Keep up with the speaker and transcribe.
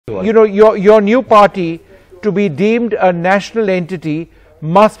You know, your new party, to be deemed a national entity,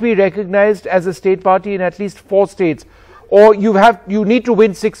 must be recognized as a state party in at least 4 states, or you need to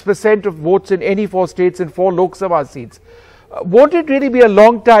win 6% of votes in any 4 states and 4 Lok Sabha seats. Won't it really be a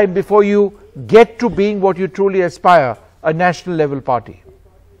long time before you get to being what you truly aspire, a national level party?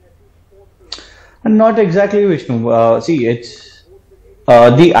 Not exactly, Vishnu. See, it's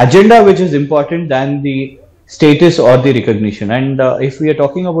the agenda which is important than the status or the recognition. And if we are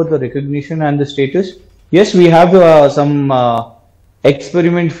talking about the recognition and the status, yes, we have some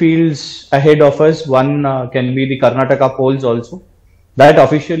experiment fields ahead of us. One can be the Karnataka polls also. That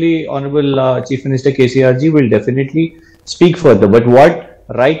officially Honorable Chief Minister KCRG will definitely speak further. But what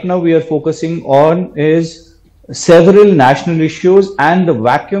right now we are focusing on is several national issues and the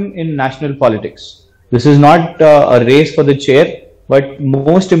vacuum in national politics. This is not a race for the chair, but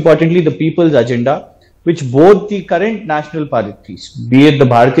most importantly the people's agenda, which both the current national parties, be it the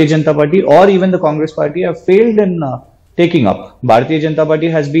Bharatiya Janata Party or even the Congress Party, have failed in taking up. Bharatiya Janata Party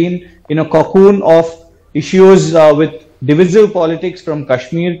has been in a cocoon of issues with divisive politics from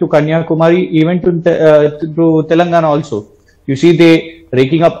Kashmir to Kanyakumari, even to Telangana also. You see, they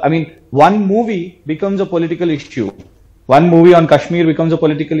raking up. I mean, one movie becomes a political issue. One movie on Kashmir becomes a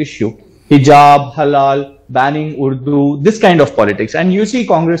political issue. Hijab, halal, banning Urdu, this kind of politics. And you see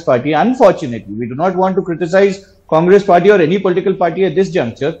Congress Party, unfortunately, we do not want to criticize Congress Party or any political party at this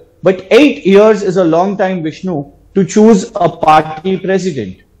juncture, but 8 years is a long time, Vishnu, to choose a party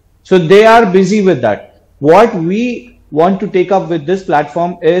president. So they are busy with that. What we want to take up with this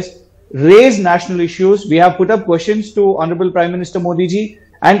platform is raise national issues. We have put up questions to Honorable Prime Minister Modi ji,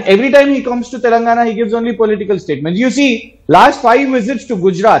 and every time he comes to Telangana, he gives only political statements. You see, last 5 visits to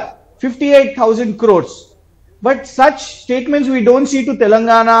Gujarat, 58,000 crores. But such statements we don't see to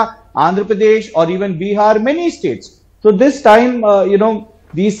Telangana, Andhra Pradesh, or even Bihar, many states. So this time,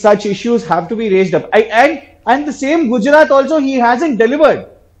 these such issues have to be raised up. And the same Gujarat also, he hasn't delivered.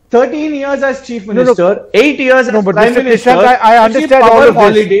 13 years as Chief Minister, 8 years as Prime Minister. I understand all of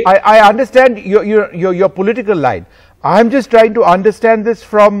this. I understand your political line. I'm just trying to understand this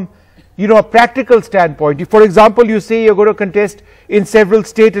from, a practical standpoint. For example, you say you're going to contest in several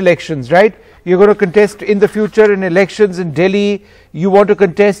state elections, right? You're going to contest in the future in elections in Delhi. You want to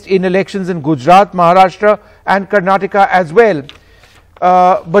contest in elections in Gujarat, Maharashtra and Karnataka as well.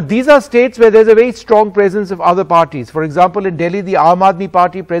 But these are states where there's a very strong presence of other parties. For example, in Delhi, the Aam Aadmi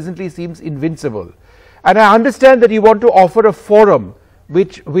Party presently seems invincible. And I understand that you want to offer a forum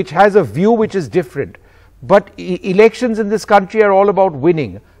which has a view which is different. But elections in this country are all about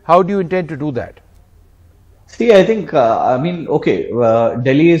winning. How do you intend to do that? See, I think,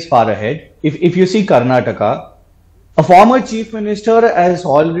 Delhi is far ahead. If you see Karnataka, a former Chief Minister has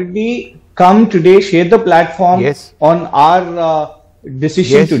already come today, shared the platform on our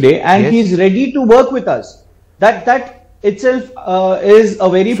decision today, and he's ready to work with us. That itself is a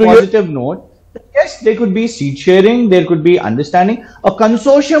very positive note. Yes, there could be seat sharing, there could be understanding. A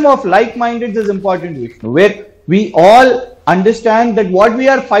consortium of like-minded is important, Vishnu, where we all understand that what we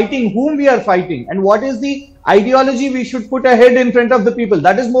are fighting, whom we are fighting, and what is the ideology we should put ahead in front of the people.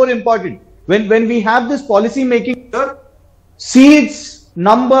 That is more important. When we have this policy making, seats,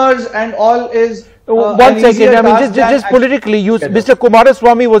 numbers and all is one second, I mean, just politically, Mr.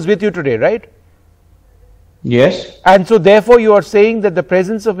 Kumaraswamy was with you today, right? Yes. And so therefore you are saying that the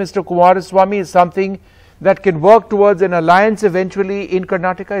presence of Mr. Kumaraswamy is something that can work towards an alliance eventually in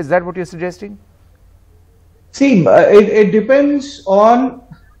Karnataka. Is that what you're suggesting? See, it depends on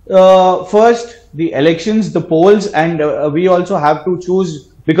first the elections, the polls, and we also have to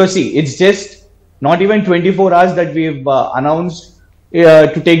choose, because see, it's just not even 24 hours that we've announced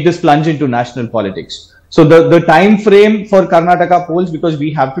to take this plunge into national politics. So the time frame for Karnataka polls, because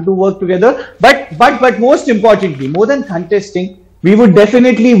we have to do work together, but most importantly, more than contesting, we would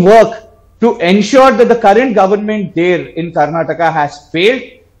definitely work to ensure that the current government there in Karnataka has failed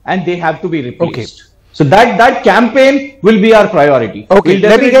and they have to be replaced. Okay. So that campaign will be our priority. Okay,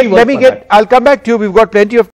 I'll come back to you. We've got plenty of